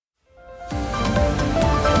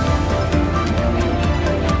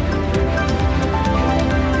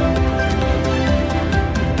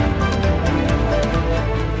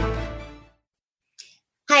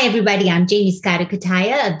Hi, everybody. I'm Jamie Scotto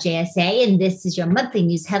Kataya of JSA, and this is your monthly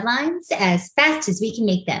news headlines as fast as we can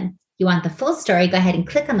make them. If you want the full story, go ahead and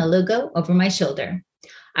click on the logo over my shoulder.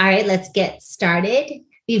 All right, let's get started.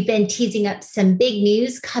 We've been teasing up some big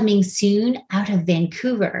news coming soon out of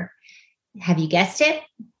Vancouver. Have you guessed it?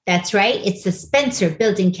 That's right. It's the Spencer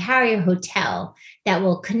Building Carrier Hotel that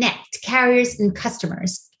will connect carriers and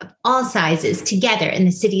customers of all sizes together in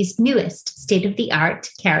the city's newest state-of-the-art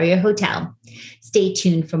carrier hotel. Stay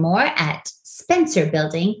tuned for more at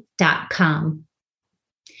spencerbuilding.com.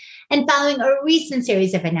 And following a recent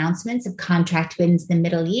series of announcements of contract wins in the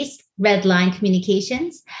Middle East, Redline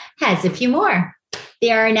Communications has a few more.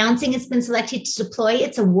 They are announcing it's been selected to deploy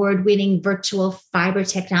its award-winning virtual fiber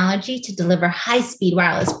technology to deliver high-speed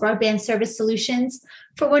wireless broadband service solutions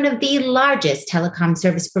for one of the largest telecom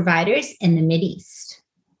service providers in the Mideast.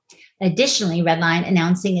 Additionally, Redline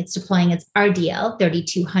announcing it's deploying its RDL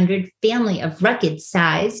 3200 family of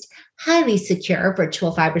rugged-sized, highly secure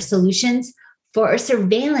virtual fiber solutions for a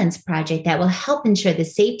surveillance project that will help ensure the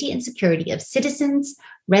safety and security of citizens,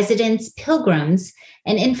 residents, pilgrims,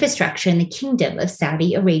 and infrastructure in the Kingdom of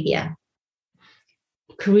Saudi Arabia.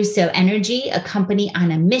 Crusoe Energy, a company on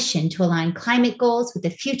a mission to align climate goals with the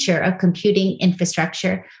future of computing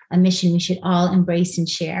infrastructure, a mission we should all embrace and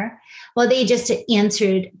share. Well, they just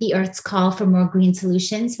answered the Earth's call for more green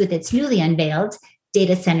solutions with its newly unveiled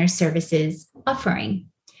data center services offering.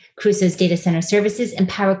 Crusoe's data center services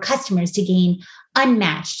empower customers to gain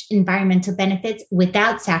unmatched environmental benefits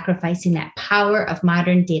without sacrificing that power of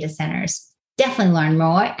modern data centers. Definitely learn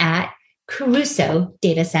more at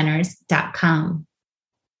crusoedatacenters.com.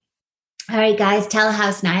 All right, guys,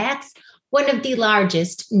 Telehouse NYIAX, one of the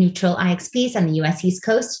largest neutral IXPs on the U.S. East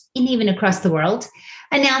Coast and even across the world,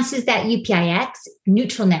 announces that UPIX,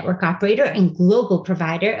 neutral network operator and global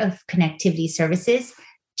provider of connectivity services,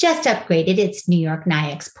 just upgraded its New York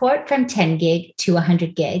NYIAX port from 10 gig to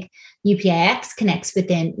 100 gig. UPIX connects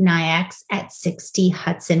within NYIAX at 60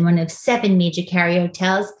 Hudson, one of 7 major carrier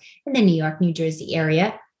hotels in the New York, New Jersey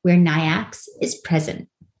area where NYIAX is present.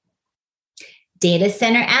 Data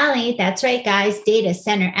Center Alley, that's right, guys, Data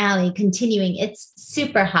Center Alley continuing its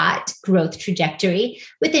super hot growth trajectory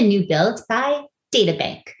with a new build by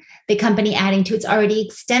DataBank, the company adding to its already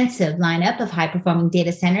extensive lineup of high-performing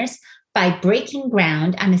data centers by breaking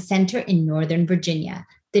ground on a center in Northern Virginia.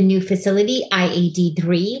 The new facility,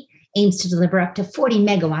 IAD3, aims to deliver up to 40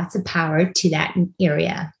 megawatts of power to that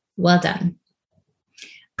area. Well done.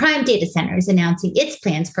 Prime Data Center is announcing its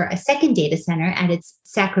plans for a second data center at its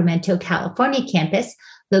Sacramento, California campus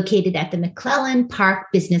located at the McClellan Park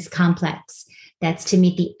Business Complex. That's to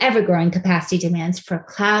meet the ever-growing capacity demands for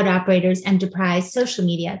cloud operators, enterprise, social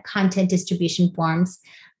media, content distribution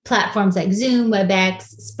platforms like Zoom, WebEx,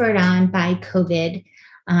 spurred on by COVID.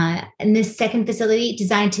 And this second facility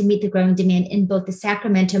designed to meet the growing demand in both the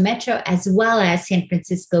Sacramento metro as well as San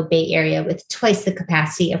Francisco Bay Area with twice the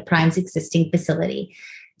capacity of Prime's existing facility.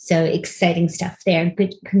 So exciting stuff there.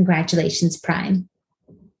 Good, congratulations, Prime.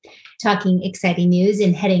 Talking exciting news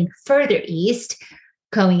and heading further east,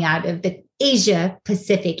 going out of the Asia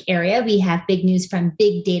Pacific area, we have big news from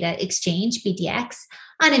Big Data Exchange, BDX.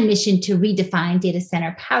 On a mission to redefine data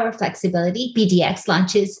center power flexibility, BDX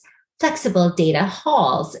launches flexible data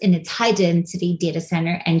halls in its high-density data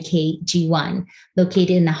center, NKG1, located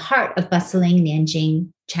in the heart of bustling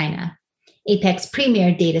Nanjing, China. Apex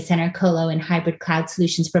Premier Data Center Colo and hybrid cloud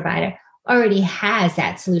solutions provider already has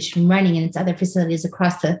that solution running in its other facilities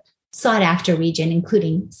across the sought-after region,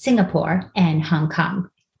 including Singapore and Hong Kong.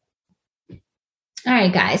 All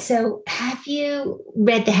right, guys. So have you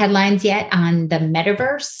read the headlines yet on the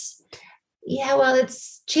metaverse? Yeah, well,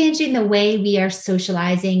 it's changing the way we are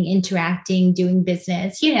socializing, interacting, doing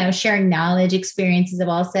business, sharing knowledge, experiences of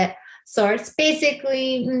all sorts,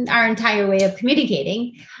 basically our entire way of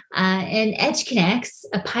communicating. And EdgeConneX,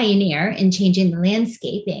 a pioneer in changing the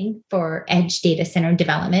landscaping for edge data center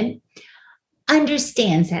development,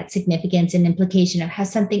 understands that significance and implication of how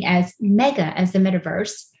something as mega as the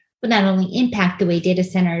metaverse will not only impact the way data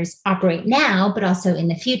centers operate now, but also in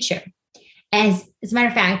the future. As a matter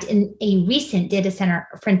of fact, in a recent Data Center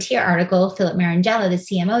Frontier article, Philip Marangella, the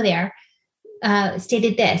CMO there,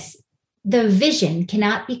 stated this: the vision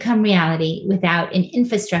cannot become reality without an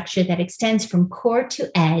infrastructure that extends from core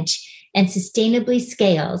to edge and sustainably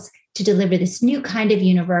scales to deliver this new kind of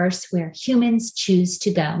universe where humans choose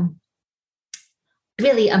to go.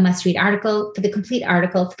 Really a must-read article. For the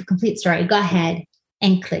complete story, go ahead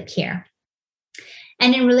and click here.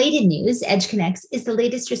 And in related news, EdgeConneX is the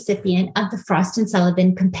latest recipient of the Frost &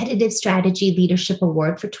 Sullivan Competitive Strategy Leadership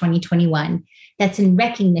Award for 2021. That's in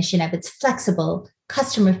recognition of its flexible,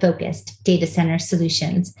 customer-focused data center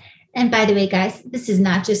solutions. And by the way, guys, this is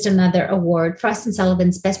not just another award. Frost &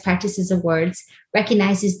 Sullivan's Best Practices Awards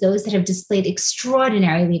recognizes those that have displayed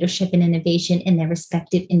extraordinary leadership and innovation in their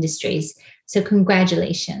respective industries. So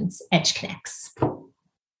congratulations, EdgeConneX.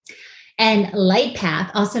 And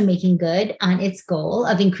Lightpath also making good on its goal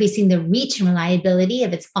of increasing the reach and reliability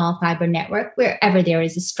of its all-fiber network wherever there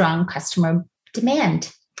is a strong customer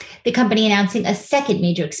demand. The company announcing a second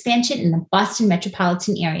major expansion in the Boston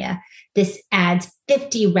metropolitan area. This adds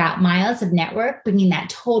 50 route miles of network, bringing that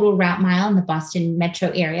total route mile in the Boston metro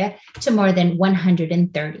area to more than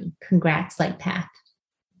 130. Congrats, Lightpath.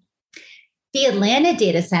 The Atlanta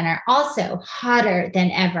data center, also hotter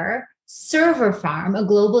than ever. Server Farm, a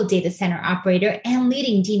global data center operator and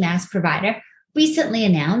leading DMAS provider, recently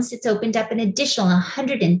announced it's opened up an additional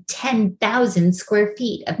 110,000 square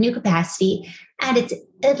feet of new capacity at its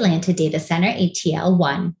Atlanta data center,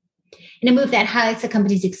 ATL1. In a move that highlights the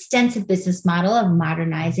company's extensive business model of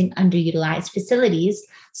modernizing underutilized facilities,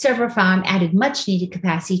 Server Farm added much-needed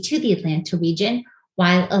capacity to the Atlanta region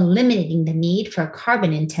while eliminating the need for a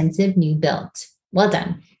carbon-intensive new build. Well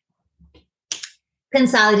done.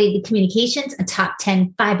 Consolidated Communications, a top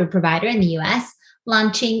 10 fiber provider in the U.S.,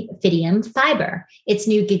 launching Fidium Fiber, its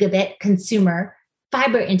new gigabit consumer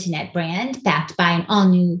fiber internet brand backed by an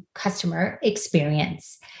all-new customer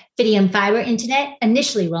experience. Fidium Fiber Internet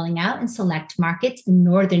initially rolling out in select markets in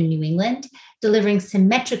northern New England, delivering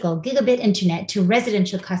symmetrical gigabit internet to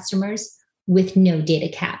residential customers with no data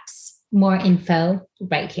caps. More info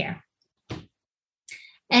right here.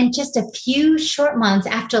 And just a few short months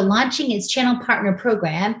after launching its channel partner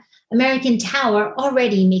program, American Tower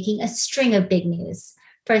already making a string of big news.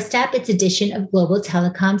 First up, its addition of Global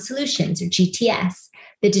Telecom Solutions, or GTS.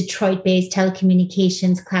 The Detroit-based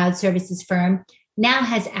telecommunications cloud services firm now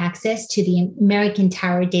has access to the American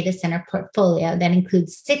Tower data center portfolio that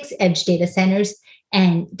includes 6 edge data centers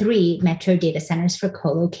and 3 metro data centers for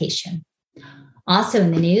co-location. Also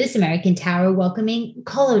in the news, American Tower welcoming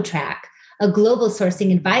ColoTrack, a global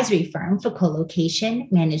sourcing advisory firm for co-location,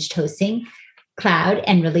 managed hosting, cloud,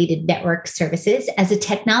 and related network services as a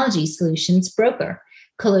technology solutions broker.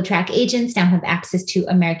 ColoTrack agents now have access to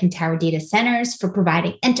American Tower data centers for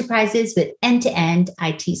providing enterprises with end-to-end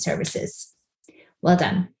IT services. Well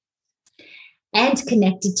done. And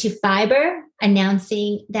connected to fiber,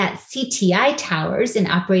 announcing that CTI Towers, an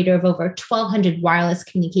operator of over 1,200 wireless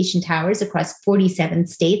communication towers across 47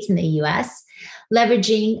 states in the U.S.,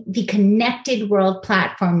 leveraging the Connected World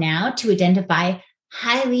platform now to identify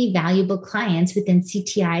highly valuable clients within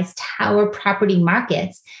CTI's tower property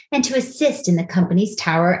markets and to assist in the company's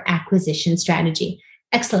tower acquisition strategy.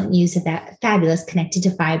 Excellent use of that fabulous connected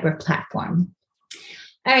to fiber platform.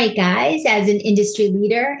 All right, guys, as an industry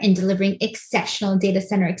leader in delivering exceptional data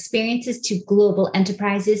center experiences to global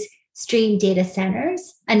enterprises, Stream Data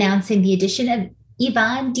Centers announcing the addition of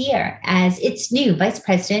Yvonne Deere as its new Vice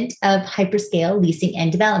President of Hyperscale Leasing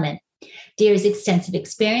and Development. Deere's extensive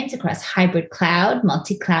experience across hybrid cloud,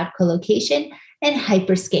 multi-cloud colocation, and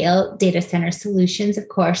hyperscale data center solutions, of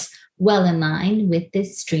course, well in line with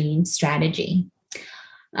this Stream strategy.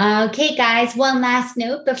 Okay, guys, one last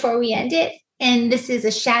note before we end it. And this is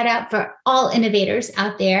a shout out for all innovators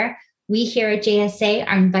out there. We here at JSA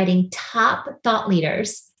are inviting top thought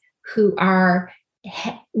leaders who are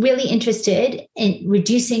really interested in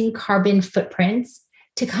reducing carbon footprints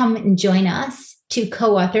to come and join us to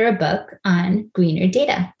co-author a book on greener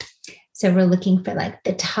data. So we're looking for like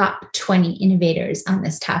the top 20 innovators on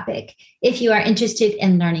this topic. If you are interested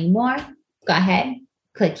in learning more, go ahead,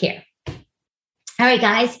 click here. All right,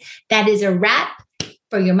 guys, that is a wrap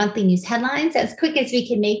for your monthly news headlines as quick as we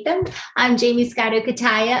can make them. I'm Jamie Scotto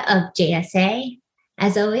Kataya of JSA.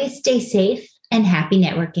 As always, stay safe and happy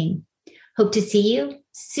networking. Hope to see you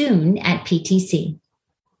soon at PTC.